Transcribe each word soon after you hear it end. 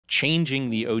changing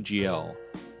the OGL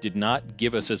did not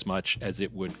give us as much as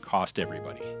it would cost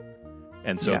everybody.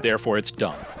 And so therefore it's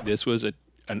dumb. This was a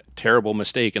terrible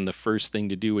mistake, and the first thing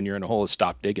to do when you're in a hole is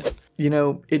stop digging. You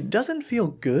know, it doesn't feel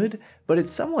good, but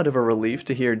it's somewhat of a relief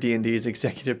to hear D&D's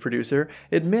executive producer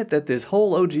admit that this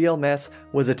whole OGL mess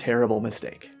was a terrible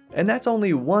mistake. And that's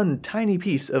only one tiny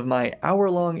piece of my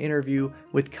hour-long interview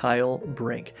with Kyle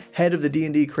Brink, head of the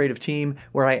D&D creative team,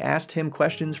 where I asked him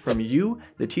questions from you,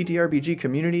 the TTRPG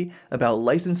community, about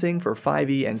licensing for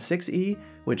 5e and 6e,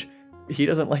 which he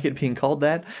doesn't like it being called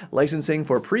that, licensing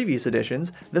for previous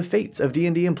editions, the fates of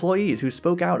D&D employees who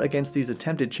spoke out against these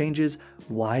attempted changes,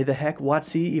 why the heck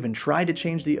WotC even tried to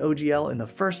change the OGL in the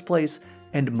first place,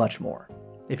 and much more.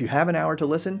 If you have an hour to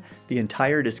listen, the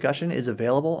entire discussion is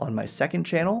available on my second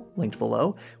channel, linked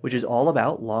below, which is all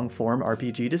about long-form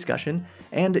RPG discussion,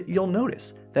 and you'll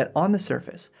notice that on the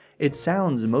surface, it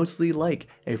sounds mostly like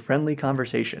a friendly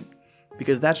conversation,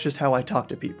 because that's just how I talk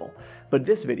to people. But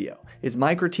this video is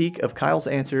my critique of Kyle's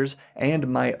answers and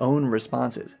my own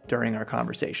responses during our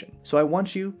conversation. So I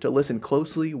want you to listen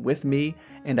closely with me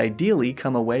and ideally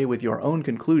come away with your own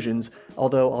conclusions,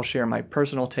 although I'll share my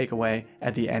personal takeaway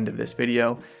at the end of this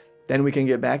video. Then we can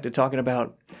get back to talking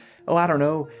about, oh, I don't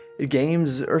know,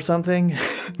 games or something,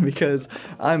 because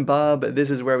I'm Bob.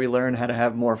 This is where we learn how to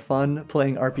have more fun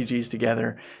playing RPGs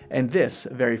together. And this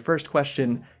very first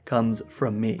question comes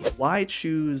from me. Why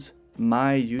choose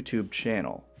my YouTube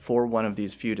channel for one of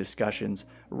these few discussions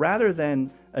rather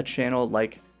than a channel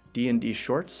like D&D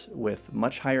Shorts with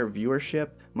much higher viewership,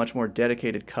 much more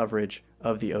dedicated coverage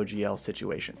of the OGL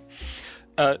situation?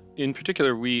 In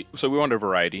particular, we wanted a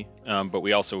variety, but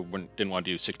we also didn't want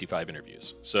to do 65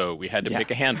 interviews. So we had to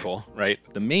pick a handful, right?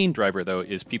 The main driver, though,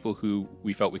 is people who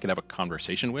we felt we could have a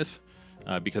conversation with,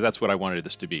 because that's what I wanted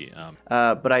this to be.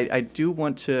 But I do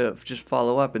want to just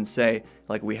follow up and say,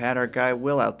 like, we had our guy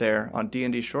Will out there on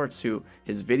D&D Shorts, who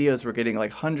his videos were getting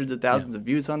like hundreds of thousands of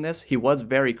views on this. He was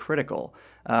very critical.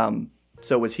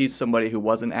 So was he somebody who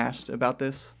wasn't asked about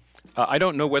this? I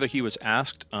don't know whether he was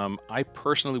asked. I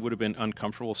personally would have been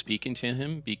uncomfortable speaking to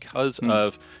him because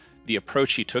of the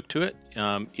approach he took to it.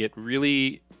 It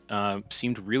really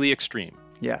seemed really extreme.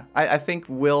 Yeah, I think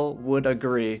Will would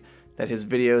agree that his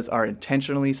videos are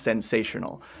intentionally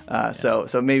sensational.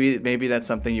 So maybe that's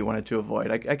something you wanted to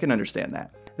avoid. I can understand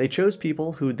that. They chose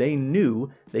people who they knew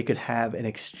they could have an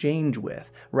exchange with,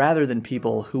 rather than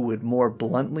people who would more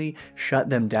bluntly shut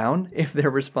them down if their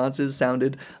responses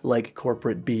sounded like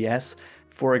corporate BS.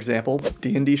 For example,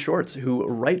 D&D Shorts, who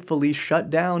rightfully shut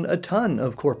down a ton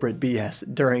of corporate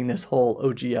BS during this whole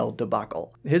OGL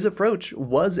debacle. His approach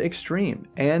was extreme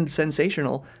and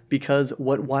sensational because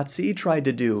what WotC tried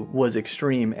to do was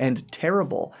extreme and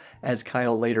terrible, as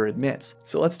Kyle later admits.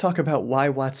 So let's talk about why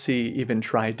WotC even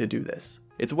tried to do this.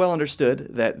 It's well understood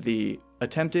that the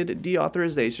attempted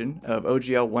deauthorization of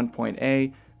OGL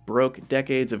 1.A broke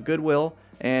decades of goodwill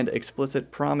and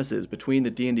explicit promises between the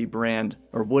D&D brand,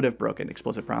 or would have broken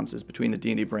explicit promises between the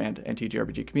D&D brand and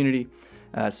TTRPG community.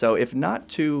 So if not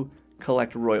to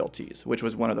collect royalties, which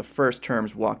was one of the first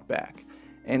terms walked back,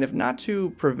 and if not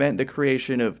to prevent the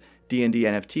creation of D&D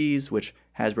NFTs, which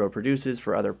Hasbro produces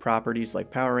for other properties like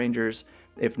Power Rangers,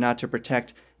 if not to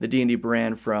protect the D&D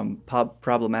brand from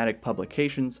problematic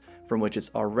publications from which it's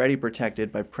already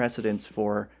protected by precedents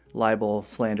for libel,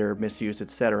 slander, misuse,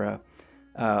 etc.,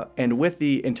 and with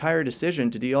the entire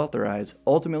decision to deauthorize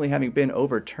ultimately having been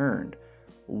overturned,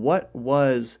 what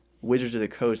was Wizards of the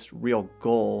Coast's real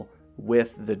goal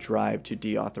with the drive to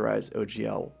deauthorize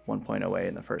OGL 1.0A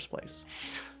in the first place?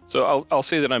 So I'll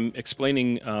say that I'm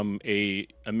explaining a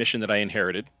mission that I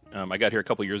inherited. I got here a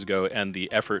couple years ago, and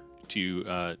the effort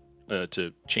to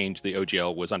change the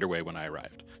OGL was underway when I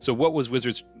arrived. So what was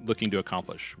Wizards looking to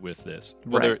accomplish with this?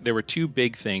 Well, there were two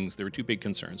big things. There were two big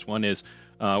concerns. One is,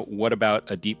 what about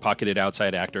a deep-pocketed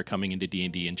outside actor coming into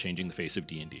D&D and changing the face of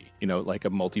D&D? You know, like a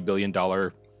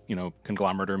multi-billion-dollar,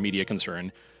 conglomerate or media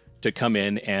concern to come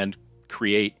in and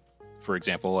create, for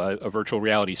example, a virtual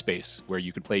reality space where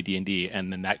you could play D&D,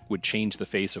 and then that would change the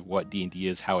face of what D&D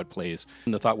is, how it plays.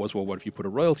 And the thought was, well, what if you put a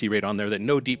royalty rate on there that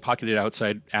no deep-pocketed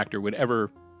outside actor would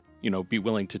ever, be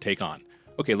willing to take on?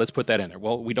 Okay, let's put that in there.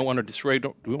 Well, we don't want to destroy, we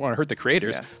don't want to hurt the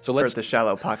creators, so let's hurt the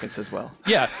shallow pockets as well.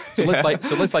 Yeah, so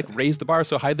let's raise the bar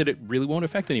so high that it really won't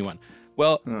affect anyone.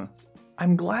 Well,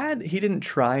 I'm glad he didn't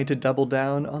try to double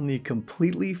down on the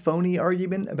completely phony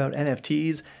argument about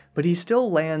NFTs, but he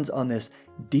still lands on this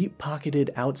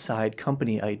deep-pocketed outside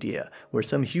company idea where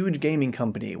some huge gaming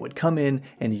company would come in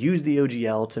and use the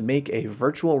OGL to make a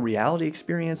virtual reality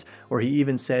experience, or he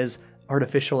even says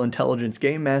artificial intelligence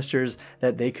game masters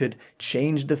that they could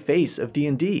change the face of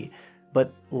D&D.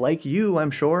 But like you,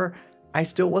 I'm sure, I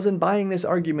still wasn't buying this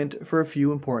argument for a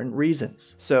few important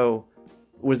reasons. So,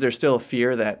 was there still a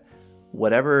fear that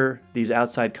whatever these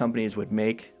outside companies would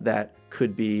make that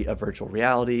could be a virtual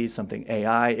reality, something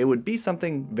AI, it would be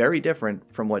something very different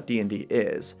from what D&D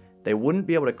is. They wouldn't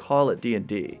be able to call it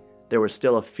D&D. There was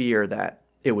still a fear that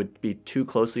it would be too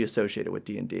closely associated with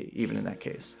D&D, even in that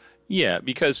case. Yeah,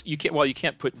 because you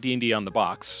can't put D&D on the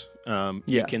box.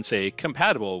 You can say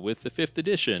compatible with the 5th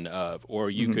edition of,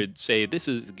 or you could say this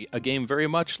is a game very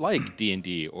much like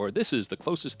D&D, or this is the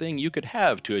closest thing you could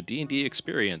have to a D&D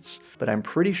experience. But I'm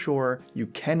pretty sure you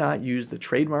cannot use the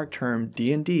trademark term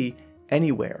D&D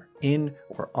anywhere in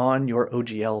or on your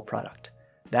OGL product.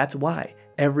 That's why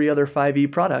every other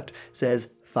 5e product says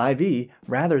 5e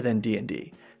rather than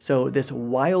D&D. So this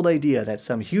wild idea that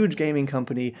some huge gaming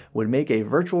company would make a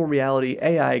virtual reality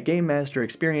AI Game Master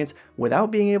experience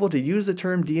without being able to use the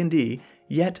term D&D,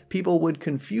 yet people would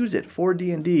confuse it for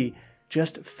D&D,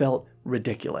 just felt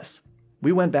ridiculous.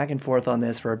 We went back and forth on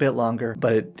this for a bit longer,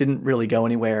 but it didn't really go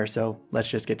anywhere, so let's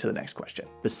just get to the next question.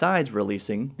 Besides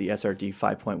releasing the SRD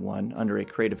 5.1 under a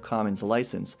Creative Commons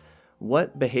license,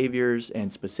 what behaviors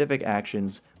and specific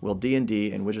actions will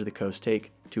D&D and Wizards of the Coast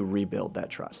take to rebuild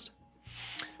that trust?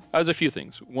 There's a few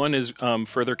things. One is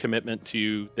further commitment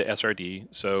to the SRD.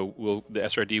 So the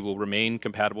SRD will remain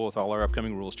compatible with all our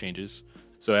upcoming rules changes.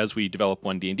 So as we develop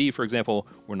One D&D, for example,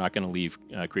 we're not going to leave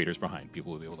creators behind.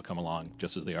 People will be able to come along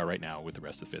just as they are right now with the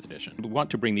rest of 5th edition. We want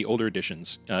to bring the older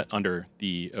editions under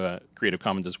the Creative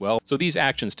Commons as well. So these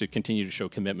actions to continue to show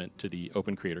commitment to the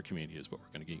open creator community is what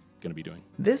we're going to be doing.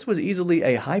 This was easily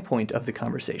a high point of the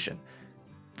conversation.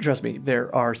 Trust me,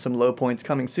 there are some low points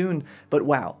coming soon, but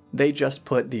wow, they just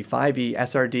put the 5e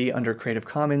SRD under Creative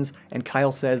Commons, and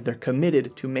Kyle says they're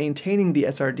committed to maintaining the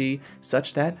SRD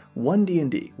such that One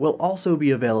D&D will also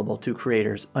be available to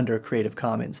creators under Creative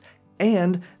Commons,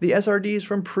 and the SRDs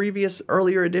from previous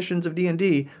earlier editions of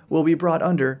D&D will be brought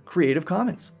under Creative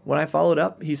Commons. When I followed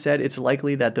up, he said it's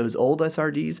likely that those old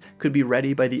SRDs could be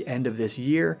ready by the end of this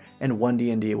year, and One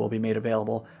D&D will be made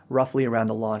available roughly around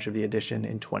the launch of the edition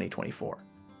in 2024.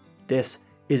 This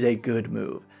is a good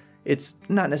move. It's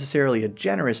not necessarily a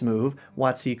generous move.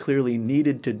 WotC clearly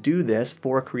needed to do this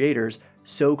for creators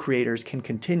so creators can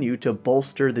continue to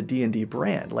bolster the D&D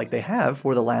brand like they have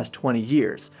for the last 20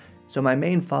 years. So my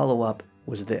main follow-up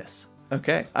was this.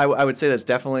 Okay, I would say that's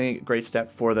definitely a great step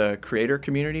for the creator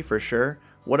community for sure.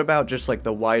 What about just like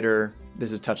the wider,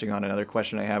 this is touching on another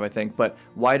question I have, I think, but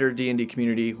wider D&D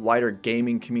community, wider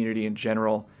gaming community in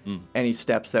general, any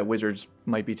steps that Wizards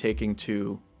might be taking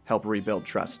to help rebuild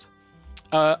trust?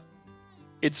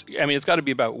 It's got to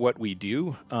be about what we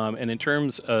do. And in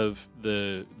terms of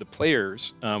the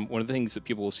players, one of the things that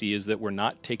people will see is that we're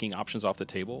not taking options off the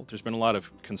table. There's been a lot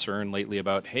of concern lately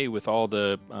about, hey, with all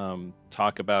the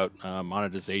talk about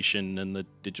monetization and the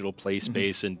digital play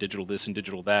space and digital this and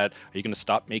digital that, are you going to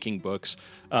stop making books?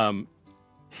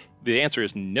 The answer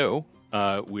is no.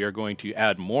 We are going to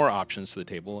add more options to the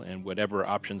table, and whatever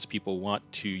options people want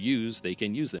to use, they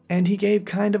can use them. And he gave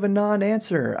kind of a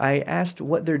non-answer. I asked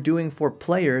what they're doing for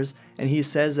players, and he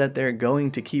says that they're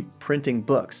going to keep printing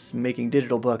books, making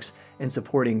digital books, and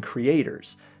supporting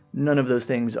creators. None of those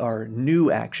things are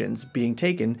new actions being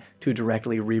taken to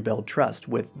directly rebuild trust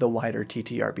with the wider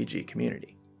TTRPG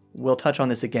community. We'll touch on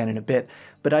this again in a bit,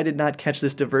 but I did not catch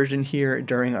this diversion here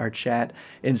during our chat.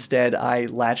 Instead, I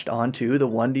latched onto the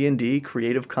One D&D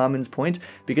Creative Commons point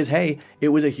because, hey, it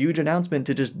was a huge announcement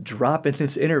to just drop in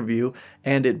this interview,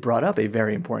 and it brought up a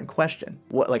very important question.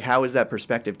 How has that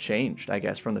perspective changed, I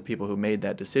guess, from the people who made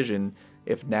that decision,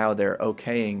 if now they're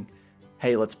okaying,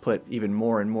 hey, let's put even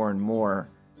more and more and more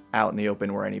out in the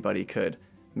open where anybody could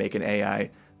make an AI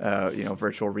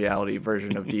virtual reality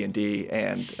version of D&D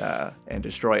and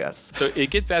destroy us. So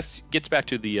it gets back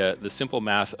to the simple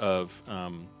math of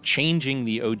changing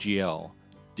the OGL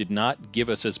did not give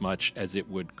us as much as it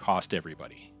would cost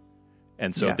everybody,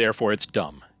 and so therefore it's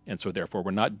dumb, and so therefore we're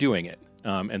not doing it.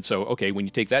 And so, okay, when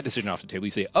you take that decision off the table,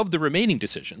 you say, of the remaining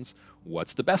decisions,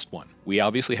 what's the best one? We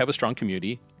obviously have a strong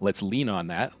community. Let's lean on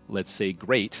that. Let's say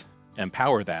great,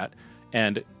 empower that.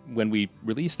 And when we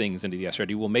release things into the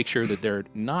SRD, we'll make sure that they're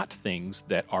not things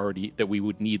that we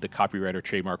would need the copyright or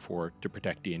trademark for to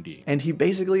protect D&D. And he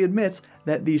basically admits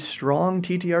that the strong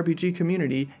TTRPG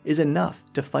community is enough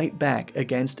to fight back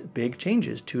against big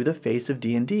changes to the face of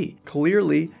D&D.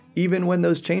 Clearly, even when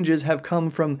those changes have come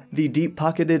from the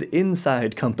deep-pocketed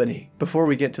inside company. Before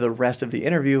we get to the rest of the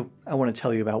interview, I want to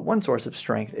tell you about one source of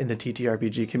strength in the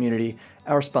TTRPG community,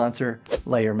 our sponsor,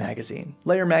 Layer Magazine.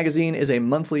 Layer Magazine is a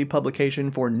monthly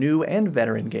publication for new and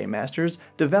veteran game masters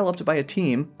developed by a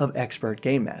team of expert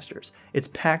game masters. It's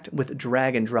packed with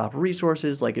drag-and-drop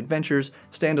resources like adventures,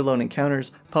 standalone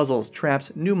encounters, puzzles,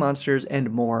 traps, new monsters,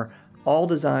 and more, all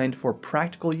designed for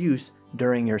practical use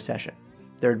during your session.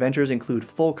 Their adventures include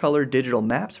full-color digital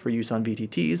maps for use on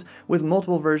VTTs, with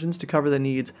multiple versions to cover the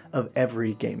needs of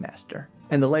every game master.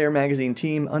 And the Layer Magazine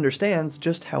team understands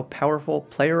just how powerful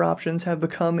player options have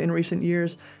become in recent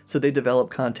years, so they develop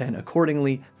content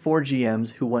accordingly for GMs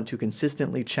who want to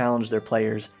consistently challenge their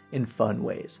players in fun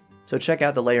ways. So check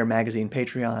out the Layer Magazine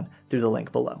Patreon through the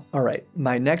link below. Alright,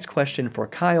 my next question for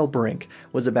Kyle Brink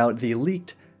was about the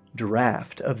leaked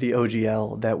draft of the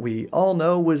OGL that we all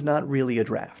know was not really a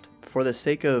draft. For the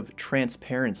sake of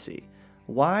transparency,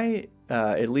 why,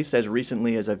 at least as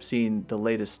recently as I've seen the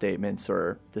latest statements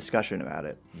or discussion about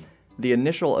it, the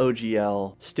initial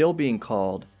OGL still being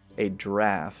called a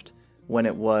draft when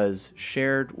it was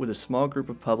shared with a small group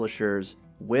of publishers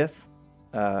with,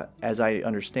 as I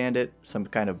understand it, some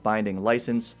kind of binding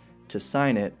license to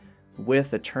sign it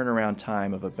with a turnaround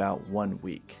time of about 1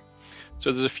 week?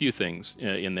 So there's a few things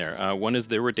in there. One is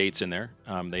there were dates in there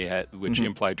which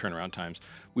implied turnaround times.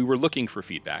 We were looking for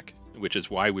feedback, which is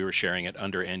why we were sharing it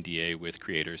under NDA with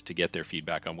creators to get their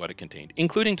feedback on what it contained,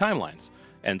 including timelines.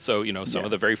 And so, some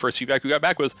of the very first feedback we got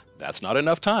back was, that's not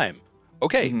enough time.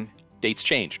 Okay, dates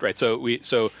changed, right?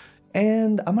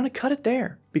 And I'm going to cut it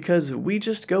there, because we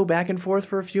just go back and forth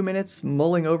for a few minutes,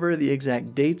 mulling over the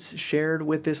exact dates shared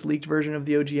with this leaked version of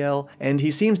the OGL, and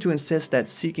he seems to insist that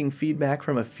seeking feedback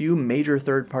from a few major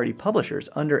third-party publishers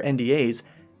under NDAs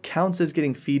counts as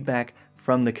getting feedback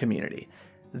from the community.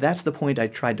 That's the point I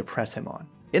tried to press him on.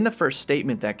 In the first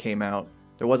statement that came out,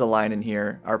 there was a line in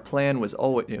here, our plan was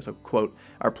always, quote,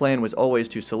 our plan was always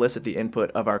to solicit the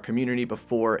input of our community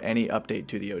before any update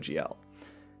to the OGL.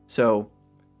 So,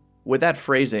 with that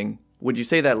phrasing, would you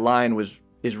say that line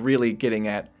is really getting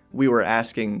at, we were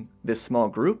asking this small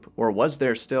group, or was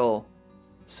there still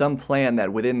some plan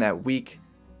that within that week,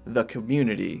 the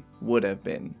community would have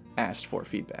been asked for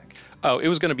feedback? Oh, it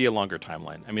was going to be a longer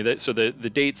timeline. I mean, so the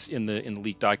dates in the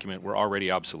leaked document were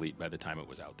already obsolete by the time it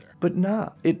was out there. But nah,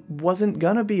 it wasn't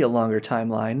gonna be a longer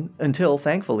timeline until,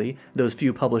 thankfully, those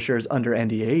few publishers under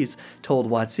NDAs told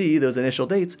WotC those initial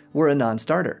dates were a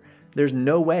non-starter. There's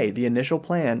no way the initial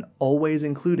plan always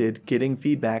included getting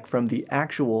feedback from the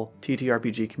actual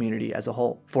TTRPG community as a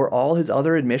whole. For all his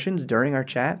other admissions during our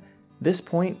chat, this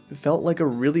point felt like a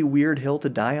really weird hill to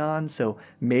die on, so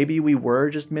maybe we were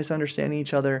just misunderstanding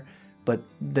each other, but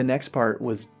the next part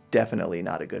was definitely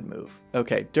not a good move.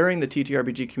 Okay, during the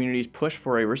TTRPG community's push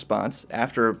for a response,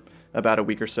 after about a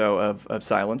week or so of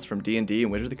silence from D&D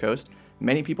and Wizards of the Coast,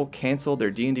 many people canceled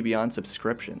their D&D Beyond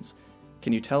subscriptions.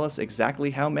 Can you tell us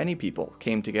exactly how many people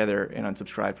came together and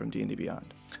unsubscribed from D&D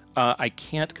Beyond? I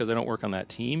can't, because I don't work on that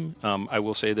team. I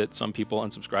will say that some people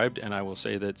unsubscribed, and I will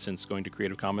say that since going to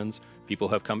Creative Commons, people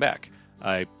have come back.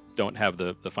 I don't have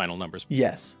the final numbers.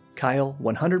 Yes, Kyle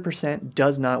 100%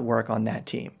 does not work on that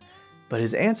team. But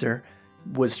his answer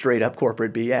was straight up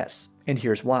corporate BS, and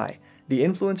here's why. The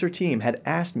influencer team had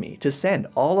asked me to send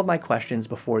all of my questions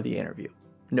before the interview.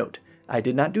 Note, I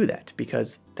did not do that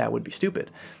because that would be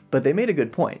stupid. But they made a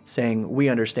good point, saying, we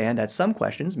understand that some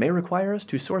questions may require us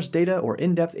to source data or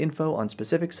in-depth info on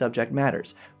specific subject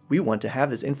matters. We want to have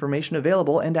this information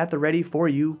available and at the ready for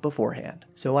you beforehand.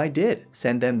 So I did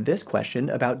send them this question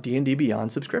about D&D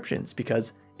Beyond subscriptions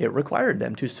because it required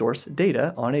them to source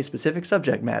data on a specific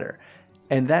subject matter.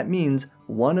 And that means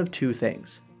one of two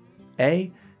things.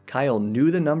 A, Kyle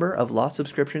knew the number of lost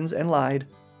subscriptions and lied,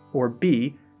 or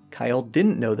B, Kyle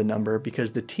didn't know the number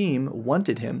because the team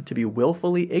wanted him to be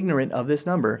willfully ignorant of this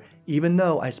number, even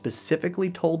though I specifically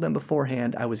told them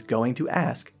beforehand I was going to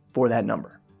ask for that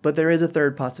number. But there is a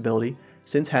third possibility.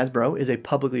 Since Hasbro is a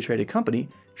publicly traded company,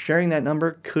 sharing that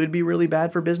number could be really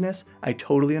bad for business. I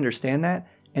totally understand that.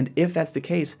 And if that's the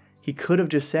case, he could have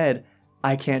just said,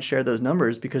 I can't share those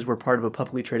numbers because we're part of a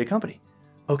publicly traded company.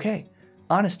 Okay,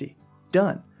 honesty,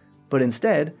 done. But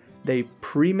instead, they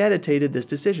premeditated this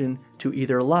decision to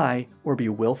either lie or be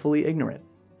willfully ignorant.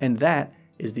 And that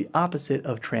is the opposite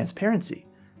of transparency.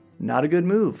 Not a good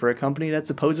move for a company that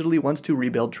supposedly wants to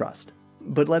rebuild trust.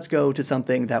 But let's go to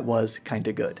something that was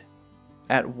kinda good.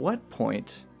 At what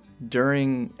point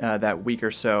during that week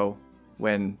or so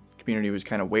when the community was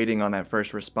kind of waiting on that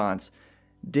first response,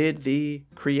 did the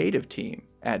creative team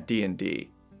at D&D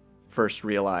first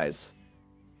realize,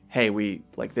 hey,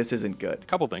 this isn't good? A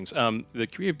couple things. The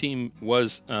creative team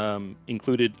was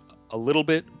included a little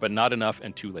bit, but not enough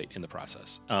and too late in the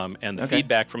process. And the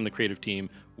feedback from the creative team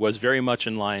was very much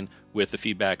in line with the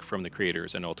feedback from the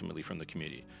creators and ultimately from the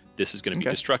community. This is going to be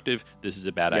destructive. This is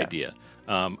a bad idea.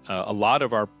 A lot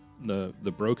of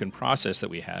the broken process that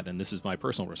we had, and this is my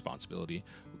personal responsibility,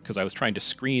 because I was trying to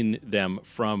screen them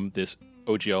from this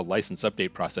OGL license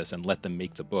update process and let them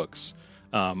make the books.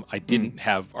 I didn't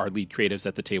have our lead creatives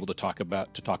at the table to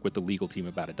talk with the legal team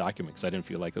about a document, because I didn't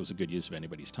feel like that was a good use of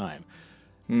anybody's time.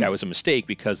 That was a mistake,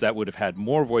 because that would have had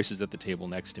more voices at the table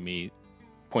next to me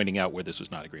pointing out where this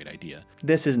was not a great idea.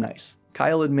 This is nice.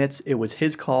 Kyle admits it was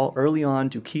his call early on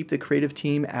to keep the creative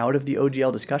team out of the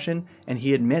OGL discussion, and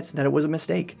he admits that it was a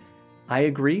mistake. I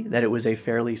agree that it was a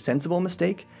fairly sensible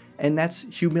mistake, and that's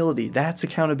humility, that's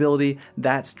accountability,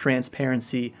 that's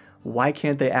transparency. Why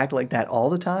can't they act like that all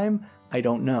the time? I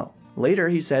don't know. Later,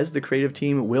 he says the creative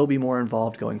team will be more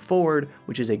involved going forward,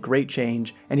 which is a great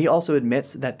change, and he also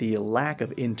admits that the lack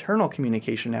of internal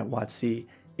communication at WotC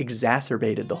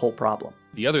exacerbated the whole problem.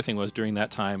 The other thing was, during that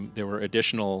time, there were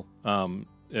additional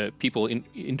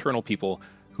internal people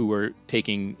who were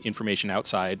taking information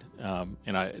outside, and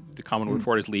the common word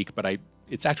for it is leak, but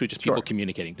it's actually just people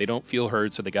communicating. They don't feel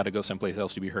heard, so they got to go someplace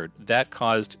else to be heard. That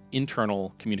caused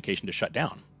internal communication to shut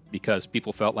down, because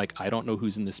people felt like, I don't know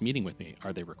who's in this meeting with me.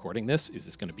 Are they recording this? Is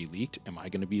this going to be leaked? Am I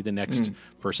going to be the next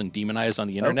person demonized on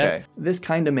the internet? Okay, this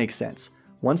kind of makes sense.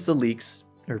 Once the leaks,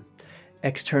 or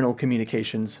external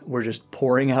communications, were just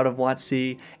pouring out of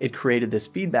WotC, it created this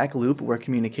feedback loop where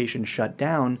communication shut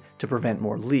down to prevent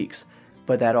more leaks.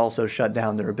 But that also shut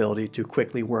down their ability to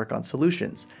quickly work on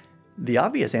solutions. The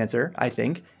obvious answer, I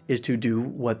think, is to do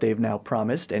what they've now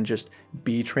promised and just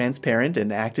be transparent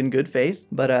and act in good faith.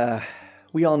 But,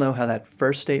 we all know how that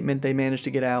first statement they managed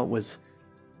to get out was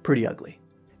pretty ugly.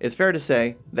 It's fair to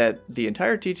say that the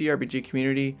entire TTRPG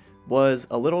community was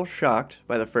a little shocked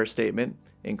by the first statement,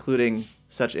 including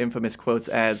such infamous quotes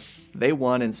as, "They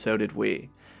won and so did we."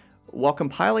 While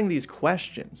compiling these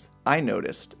questions, I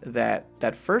noticed that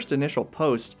that first initial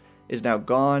post is now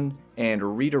gone and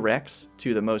redirects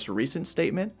to the most recent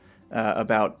statement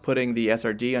about putting the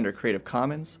SRD under Creative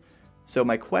Commons. So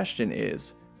my question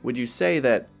is, would you say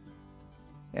that,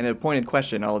 and a pointed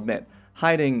question, I'll admit,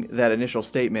 hiding that initial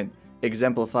statement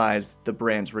exemplifies the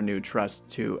brand's renewed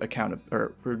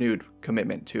renewed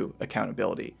commitment to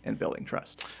accountability and building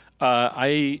trust?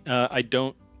 I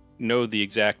don't know the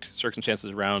exact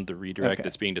circumstances around the redirect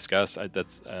that's being discussed.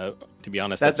 To be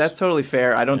honest, that's totally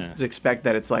fair. I don't expect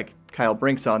that it's like Kyle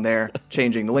Brink's on there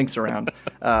changing the links around.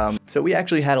 So we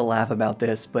actually had a laugh about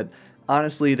this, but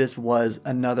honestly, this was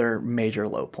another major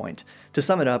low point. To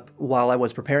sum it up, while I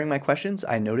was preparing my questions,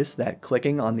 I noticed that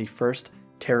clicking on the first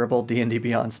terrible D&D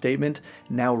Beyond statement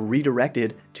now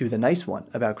redirected to the nice one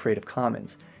about Creative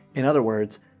Commons. In other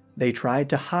words, they tried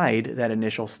to hide that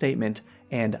initial statement,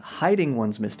 and hiding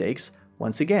one's mistakes,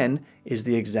 once again, is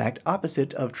the exact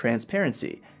opposite of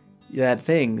transparency. That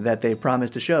thing that they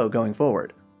promised to show going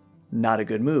forward. Not a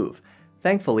good move.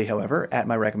 Thankfully, however, at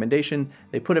my recommendation,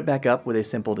 they put it back up with a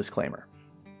simple disclaimer.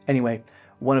 Anyway,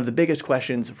 one of the biggest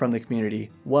questions from the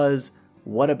community was,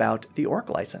 what about the orc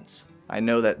license? I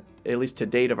know that, at least to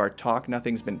date of our talk,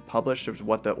 nothing's been published of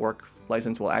what the orc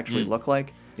license will actually look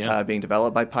like, being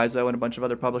developed by Paizo and a bunch of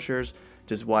other publishers.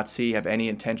 Does WotC have any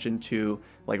intention to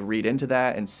read into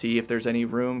that and see if there's any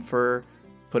room for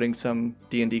putting some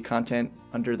D&D content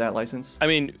under that license? I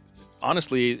mean,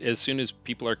 honestly, as soon as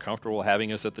people are comfortable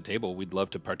having us at the table, we'd love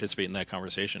to participate in that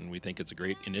conversation. We think it's a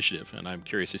great initiative, and I'm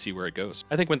curious to see where it goes.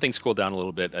 I think when things cool down a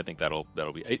little bit, I think that'll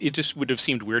be. It just would have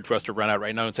seemed weird for us to run out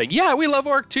right now and say, "Yeah, we love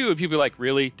orc too," and people be like,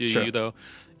 "Really? Do you though?"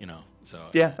 You know. So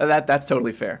yeah, that's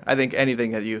totally fair. I think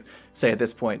anything that you say at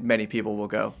this point, many people will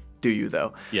go, "Do you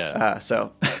though?" Yeah.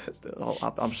 So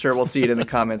I'm sure we'll see it in the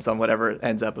comments on whatever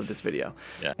ends up of this video.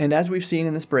 Yeah. And as we've seen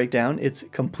in this breakdown, it's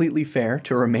completely fair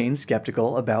to remain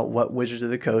skeptical about what Wizards of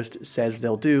the Coast says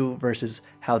they'll do versus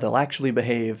how they'll actually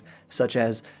behave, such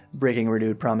as breaking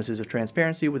renewed promises of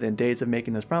transparency within days of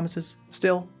making those promises.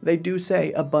 Still, they do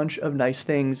say a bunch of nice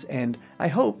things, and I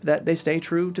hope that they stay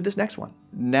true to this next one.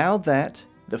 Now that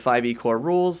the 5e core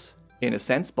rules, in a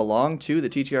sense, belong to the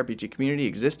TTRPG community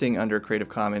existing under Creative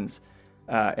Commons,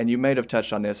 and you might have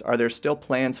touched on this, are there still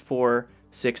plans for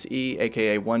 6e,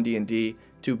 aka 1D&D,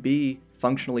 to be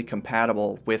functionally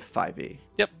compatible with 5e?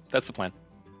 Yep, that's the plan.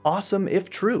 Awesome if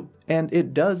true, and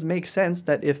it does make sense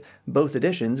that if both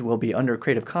editions will be under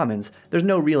Creative Commons, there's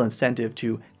no real incentive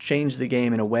to change the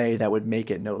game in a way that would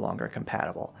make it no longer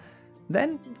compatible.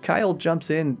 Then Kyle jumps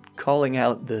in, calling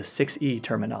out the 6E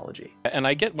terminology. And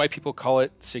I get why people call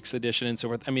it 6th edition and so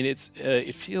forth. I mean,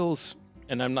 it feels,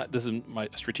 and I'm not, this is my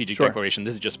strategic declaration,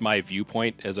 this is just my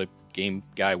viewpoint as a game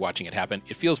guy watching it happen.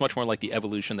 It feels much more like the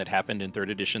evolution that happened in 3rd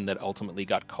edition that ultimately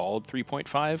got called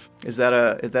 3.5. Is that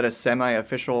a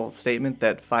semi-official statement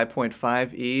that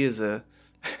 5.5E is a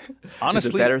honestly,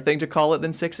 is a better thing to call it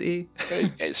than 6E?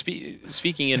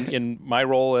 Speaking in my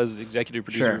role as executive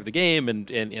producer of the game and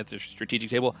at the strategic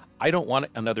table, I don't want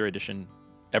another edition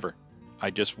ever.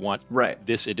 I just want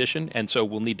this edition, and so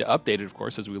we'll need to update it, of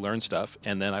course, as we learn stuff,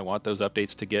 and then I want those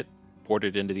updates to get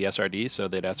ported into the SRD so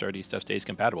that SRD stuff stays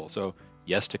compatible. So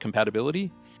yes to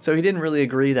compatibility. So he didn't really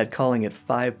agree that calling it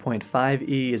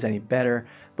 5.5E is any better,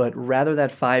 but rather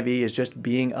that 5E is just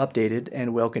being updated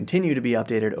and will continue to be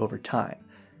updated over time.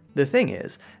 The thing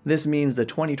is, this means the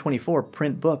 2024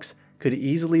 print books could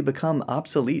easily become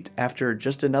obsolete after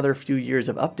just another few years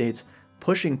of updates,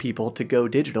 pushing people to go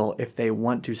digital if they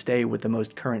want to stay with the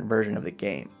most current version of the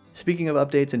game. Speaking of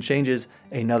updates and changes,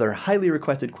 another highly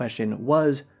requested question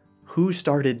was, who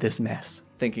started this mess?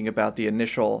 Thinking about the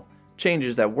initial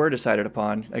changes that were decided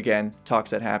upon, again,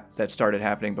 talks that started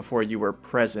happening before you were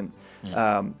present.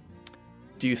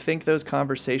 Do you think those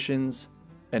conversations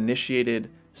initiated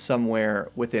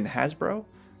somewhere within Hasbro,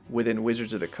 within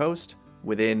Wizards of the Coast,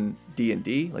 within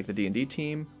D&D, like the D&D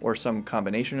team, or some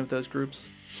combination of those groups?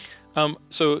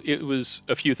 So it was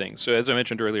a few things. So as I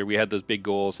mentioned earlier, we had those big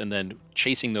goals, and then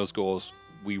chasing those goals,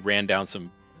 we ran down some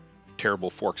terrible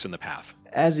forks in the path.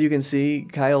 As you can see,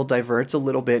 Kyle diverts a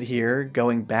little bit here,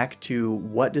 going back to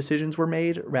what decisions were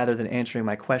made rather than answering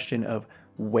my question of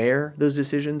where those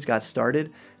decisions got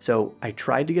started. So I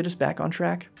tried to get us back on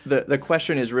track. The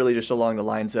question is really just along the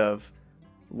lines of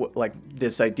like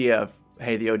this idea of,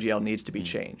 hey, the OGL needs to be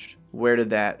changed. Where did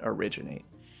that originate?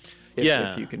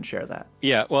 If you can share that.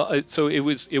 Yeah, well, so it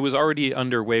was already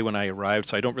underway when I arrived,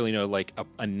 so I don't really know like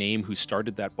a name who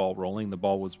started that ball rolling. The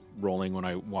ball was rolling when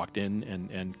I walked in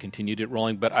and continued it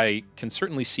rolling, but I can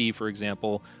certainly see, for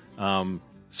example,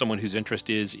 someone whose interest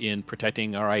is in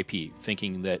protecting our IP,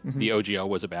 thinking that the OGL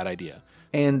was a bad idea.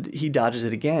 And he dodges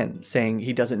it again, saying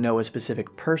he doesn't know a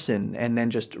specific person, and then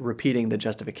just repeating the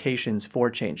justifications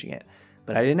for changing it.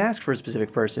 But I didn't ask for a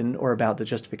specific person or about the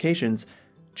justifications,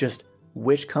 just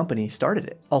which company started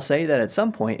it. I'll say that at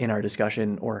some point in our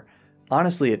discussion, or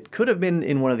honestly, it could have been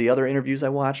in one of the other interviews I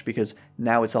watched because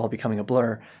now it's all becoming a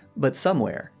blur, but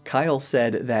somewhere, Kyle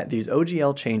said that these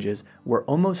OGL changes were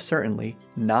almost certainly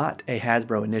not a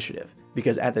Hasbro initiative,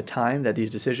 because at the time that these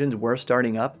decisions were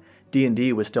starting up,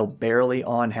 D&D was still barely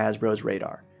on Hasbro's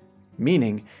radar,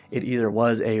 meaning it either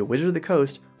was a Wizard of the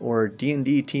Coast or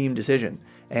D&D team decision,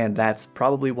 and that's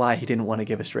probably why he didn't want to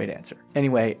give a straight answer.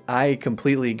 Anyway, I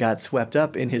completely got swept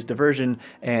up in his diversion,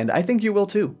 and I think you will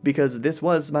too, because this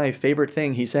was my favorite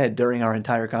thing he said during our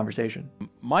entire conversation.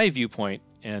 My viewpoint,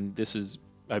 and this is,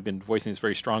 I've been voicing this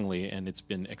very strongly, and it's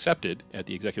been accepted at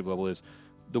the executive level, is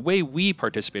the way we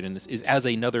participate in this is as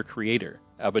another creator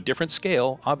of a different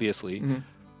scale, obviously,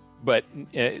 but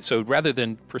so rather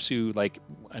than pursue like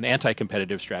an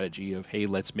anti-competitive strategy of, hey,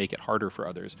 let's make it harder for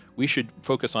others, we should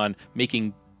focus on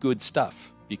making good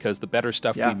stuff, because the better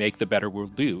stuff we make, the better we'll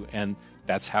do. And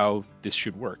that's how this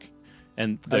should work.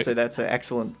 And I'd say that's an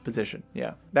excellent position.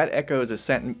 Yeah. That echoes a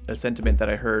sentiment that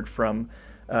I heard from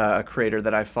a creator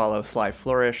that I follow, Sly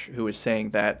Flourish, who was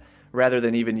saying that rather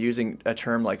than even using a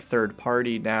term like third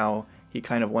party now, he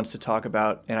kind of wants to talk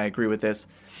about, and I agree with this,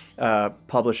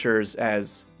 publishers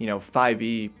as,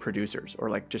 5e producers, or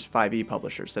like just 5e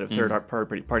publishers instead of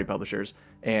third-party publishers.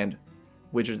 And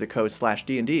Wizards of the Coast /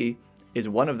 D&D is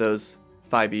one of those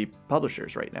 5e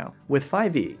publishers right now. With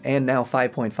 5e and now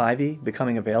 5.5e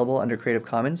becoming available under Creative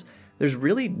Commons, there's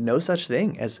really no such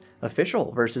thing as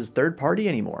official versus third-party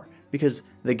anymore, because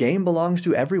the game belongs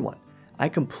to everyone. I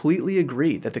completely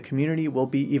agree that the community will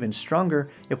be even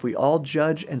stronger if we all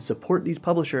judge and support these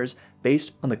publishers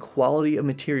based on the quality of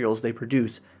materials they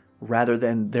produce rather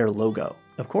than their logo.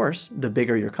 Of course, the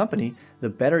bigger your company, the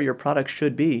better your product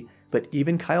should be, but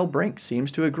even Kyle Brink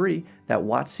seems to agree that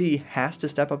WotC has to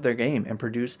step up their game and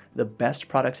produce the best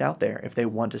products out there if they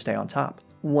want to stay on top.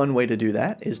 One way to do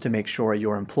that is to make sure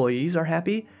your employees are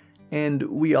happy. And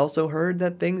we also heard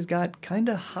that things got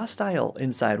kinda hostile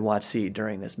inside WotC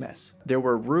during this mess. There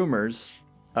were rumors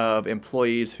of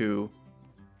employees who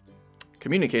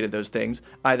communicated those things,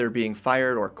 either being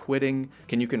fired or quitting.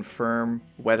 Can you confirm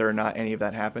whether or not any of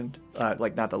that happened?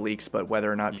 Like not the leaks, but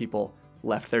whether or not people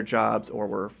left their jobs or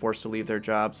were forced to leave their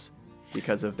jobs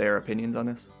because of their opinions on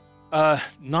this?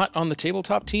 Not on the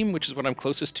tabletop team, which is what I'm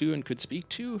closest to and could speak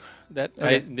to. That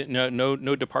Okay.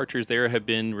 no departures there have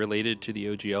been related to the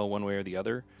OGL one way or the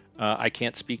other. I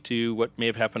can't speak to what may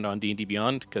have happened on D&D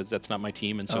Beyond because that's not my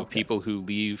team, and so people who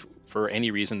leave for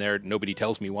any reason there, nobody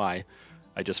tells me why.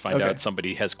 I just find out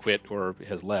somebody has quit or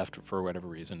has left for whatever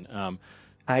reason.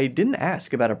 I didn't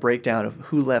ask about a breakdown of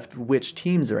who left which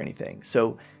teams or anything,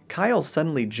 so Kyle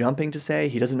suddenly jumping to say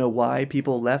he doesn't know why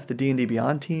people left the D&D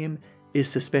Beyond team is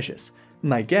suspicious.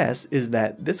 My guess is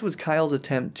that this was Kyle's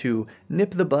attempt to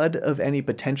nip the bud of any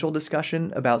potential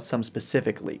discussion about some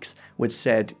specific leaks, which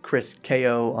said Chris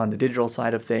KO on the digital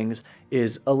side of things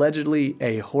is allegedly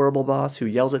a horrible boss who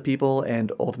yells at people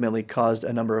and ultimately caused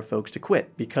a number of folks to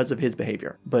quit because of his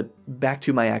behavior. But back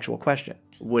to my actual question.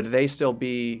 Would they still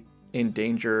be in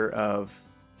danger of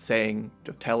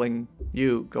telling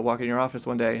you, go walk in your office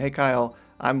one day, hey Kyle,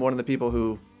 I'm one of the people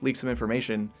who leaked some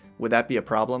information. Would that be a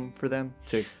problem for them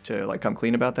to like come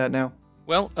clean about that now?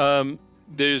 Well,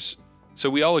 so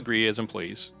we all agree as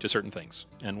employees to certain things.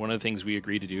 And one of the things we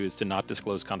agree to do is to not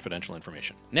disclose confidential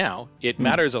information. Now, it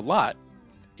matters a lot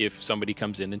if somebody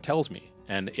comes in and tells me.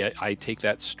 And I take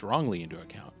that strongly into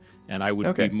account. And I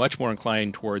would be much more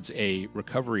inclined towards a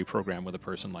recovery program with a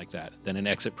person like that than an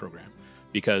exit program.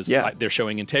 Because they're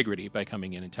showing integrity by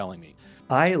coming in and telling me.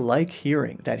 I like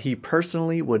hearing that he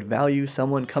personally would value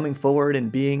someone coming forward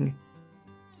and being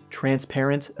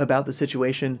transparent about the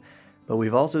situation, but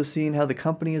we've also seen how the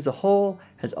company as a whole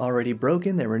has already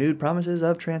broken their renewed promises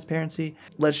of transparency.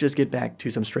 Let's just get back to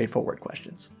some straightforward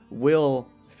questions. Will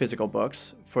physical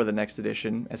books for the next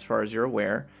edition, as far as you're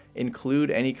aware,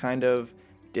 include any kind of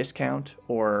discount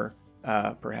or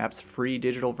perhaps free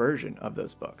digital version of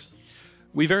those books?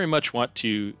 We very much want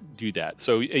to do that.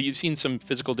 So you've seen some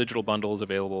physical digital bundles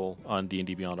available on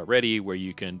D&D Beyond already where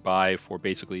you can buy for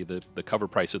basically the cover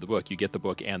price of the book. You get the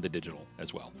book and the digital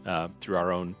as well through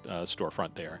our own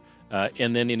storefront there.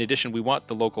 And then in addition, we want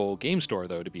the local game store,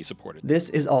 though, to be supported. This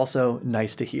is also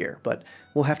nice to hear, but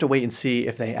we'll have to wait and see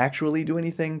if they actually do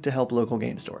anything to help local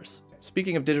game stores.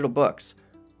 Speaking of digital books,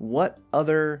 what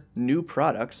other new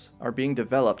products are being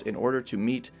developed in order to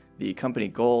meet the company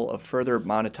goal of further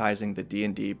monetizing the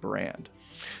D&D brand?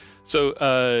 So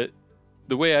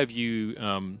the way I view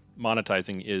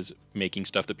monetizing is making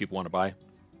stuff that people want to buy.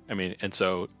 I mean, and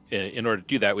so in order to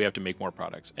do that, we have to make more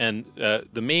products. And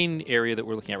the main area that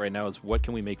we're looking at right now is what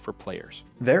can we make for players?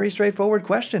 Very straightforward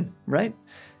question, right?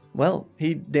 Well,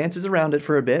 he dances around it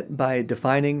for a bit by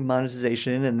defining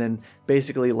monetization and then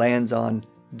basically lands on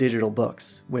digital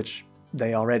books, which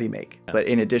they already make. But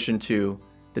in addition to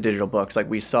the digital books, like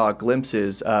we saw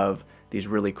glimpses of these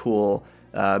really cool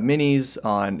minis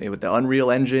with the Unreal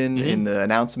Engine in the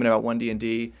announcement about One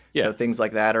D&D. So things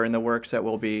like that are in the works that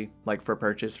will be like for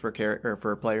purchase for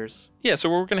players. Yeah, so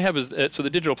what we're going to have is so the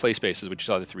digital play spaces, which you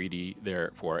saw the 3D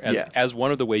there for, as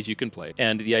one of the ways you can play.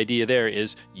 And the idea there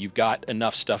is you've got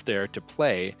enough stuff there to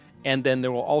play, and then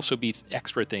there will also be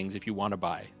extra things if you want to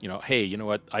buy. You know, hey, you know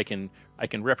what? I can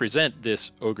represent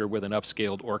this ogre with an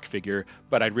upscaled orc figure,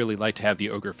 but I'd really like to have the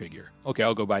ogre figure. Okay,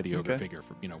 I'll go buy the ogre figure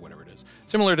for, whatever it is.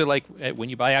 Similar to like when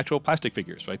you buy actual plastic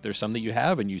figures, right? There's some that you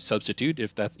have and you substitute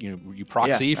if that's, you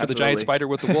proxy for the giant spider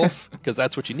with the wolf because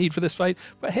that's what you need for this fight.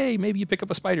 But hey, maybe you pick up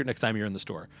a spider next time you're in the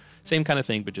store. Same kind of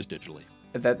thing, but just digitally.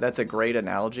 That's a great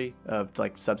analogy of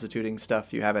like substituting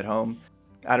stuff you have at home.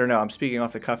 I don't know, I'm speaking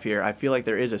off the cuff here. I feel like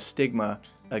there is a stigma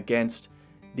against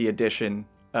the addition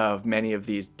of many of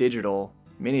these digital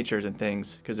miniatures and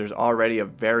things because there's already a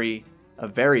very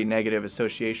negative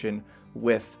association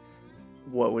with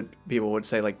what people would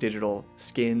say like digital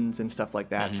skins and stuff like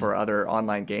that for other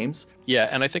online games. Yeah,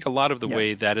 and I think a lot of the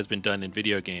way that has been done in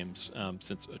video games,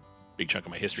 since a big chunk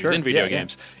of my history is in video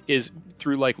games, is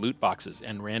through like loot boxes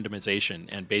and randomization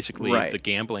and basically the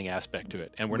gambling aspect to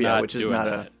it. And we're not doing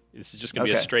that. This is just going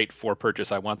to be a straight for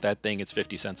purchase. I want that thing. It's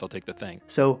 50 cents. I'll take the thing.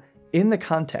 So in the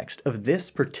context of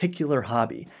this particular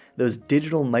hobby, those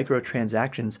digital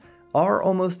microtransactions are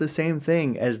almost the same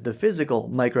thing as the physical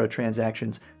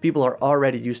microtransactions people are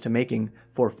already used to making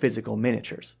for physical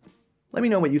miniatures. Let me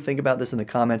know what you think about this in the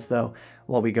comments, though,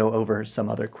 while we go over some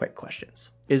other quick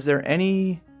questions. Is there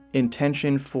any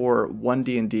intention for One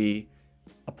D&D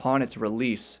upon its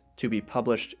release to be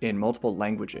published in multiple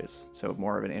languages, so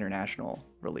more of an international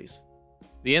release?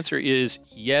 The answer is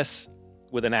yes,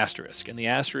 with an asterisk. And the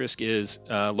asterisk is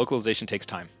localization takes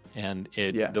time. And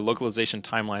the localization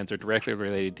timelines are directly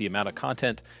related to the amount of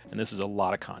content, and this is a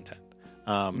lot of content.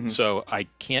 So I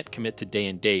can't commit to day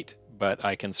and date, but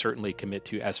I can certainly commit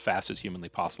to as fast as humanly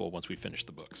possible once we finish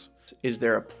the books. Is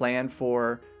there a plan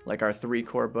for like our 3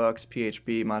 core books,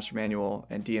 PHB, Monster Manual,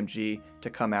 and DMG, to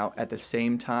come out at the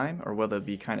same time, or will they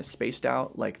be kind of spaced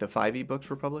out like the 5e books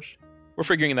were published? We're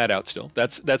figuring that out still.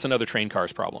 That's another train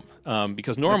cars problem.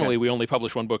 Because normally we only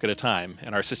publish 1 book at a time,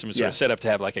 and our system is sort of set up to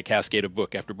have like a cascade of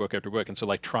book after book after book. And so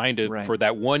like trying to, for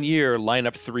that 1 year, line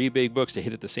up 3 big books to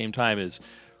hit at the same time is,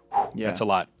 that's a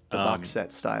lot. The box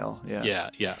set style,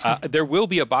 There will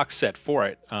be a box set for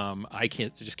it. I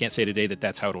just can't say today that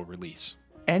that's how it'll release.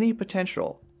 Any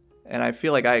potential, and I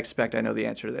feel like I know the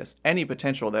answer to this, any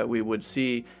potential that we would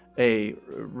see a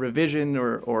revision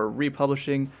or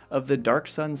republishing of the Dark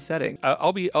Sun setting?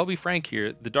 I'll be frank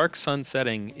here. The Dark Sun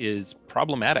setting is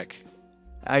problematic.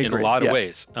 I agree. In a lot of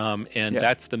ways. And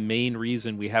that's the main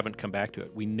reason we haven't come back to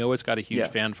it. We know it's got a huge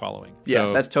fan following.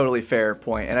 Yeah, that's totally fair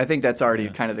point. And I think that's already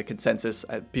kind of the consensus.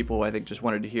 People, I think, just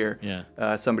wanted to hear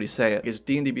somebody say it. Is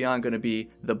D&D Beyond going to be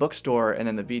the bookstore and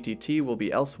then the VTT will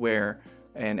be elsewhere?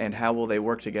 And how will they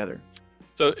work together?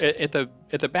 So at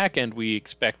the back end, we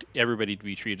expect everybody to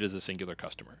be treated as a singular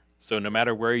customer. So no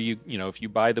matter where if you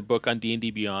buy the book on D&D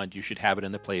Beyond, you should have it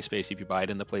in the play space. If you buy it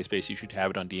in the play space, you should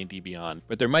have it on D&D Beyond.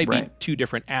 But there might be 2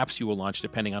 different apps you will launch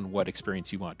depending on what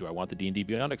experience you want. Do I want the D&D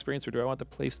Beyond experience, or do I want the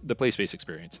play space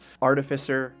experience?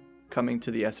 Artificer coming to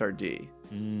the SRD.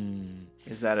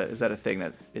 Is that a thing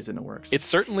that is in the works? It's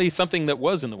certainly something that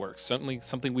was in the works. Certainly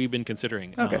something we've been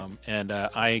considering. Okay. And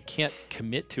I can't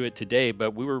commit to it today,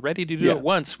 but we were ready to do it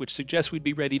once, which suggests we'd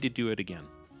be ready to do it again.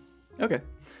 Okay.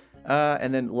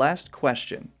 And then last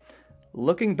question.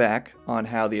 Looking back on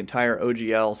how the entire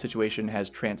OGL situation has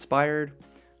transpired,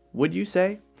 would you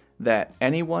say that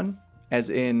anyone, as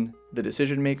in the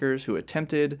decision makers who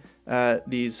attempted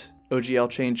these OGL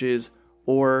changes,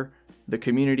 or the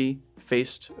community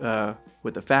faced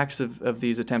with the facts of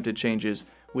these attempted changes,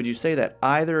 would you say that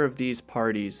either of these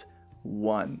parties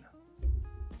won?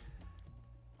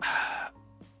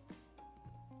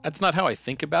 That's not how I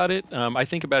think about it. I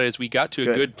think about it as we got to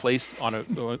a good place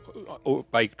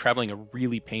by traveling a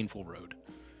really painful road.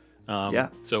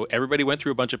 So everybody went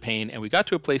through a bunch of pain, and we got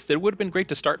to a place that would have been great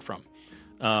to start from.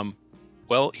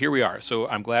 Well, here we are. So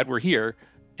I'm glad we're here,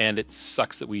 and it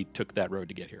sucks that we took that road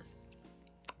to get here.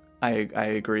 I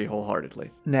agree wholeheartedly.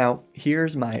 Now,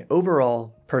 here's my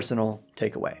overall personal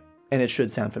takeaway, and it should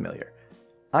sound familiar.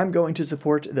 I'm going to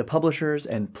support the publishers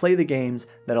and play the games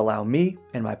that allow me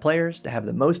and my players to have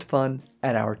the most fun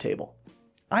at our table.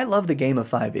 I love the game of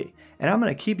 5e, and I'm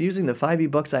going to keep using the 5e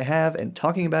books I have and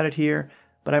talking about it here,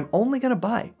 but I'm only going to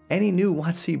buy any new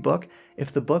WotC book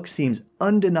if the book seems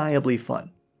undeniably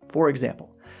fun. For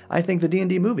example, I think the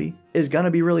D&D movie is going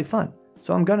to be really fun,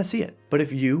 so I'm going to see it. But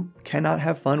if you cannot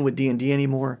have fun with D&D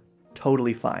anymore,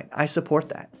 totally fine. I support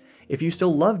that. If you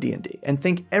still love D&D and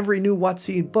think every new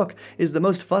WotC book is the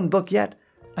most fun book yet,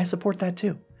 I support that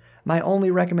too. My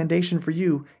only recommendation for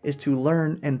you is to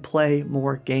learn and play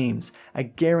more games. I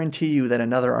guarantee you that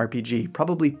another RPG,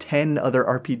 probably 10 other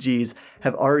RPGs,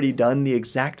 have already done the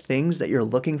exact things that you're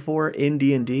looking for in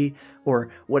D&D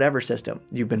or whatever system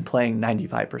you've been playing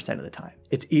 95% of the time.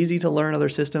 It's easy to learn other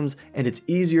systems, and it's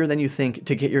easier than you think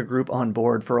to get your group on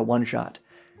board for a one-shot.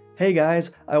 Hey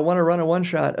guys, I want to run a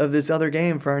one-shot of this other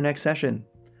game for our next session.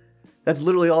 That's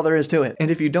literally all there is to it.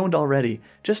 And if you don't already,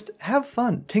 just have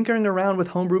fun tinkering around with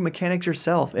homebrew mechanics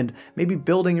yourself and maybe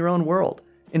building your own world.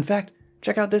 In fact,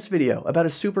 check out this video about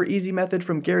a super easy method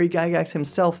from Gary Gygax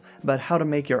himself about how to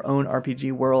make your own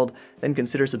RPG world. Then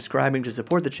consider subscribing to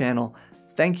support the channel.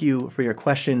 Thank you for your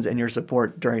questions and your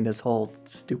support during this whole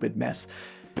stupid mess.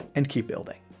 And keep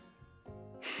building.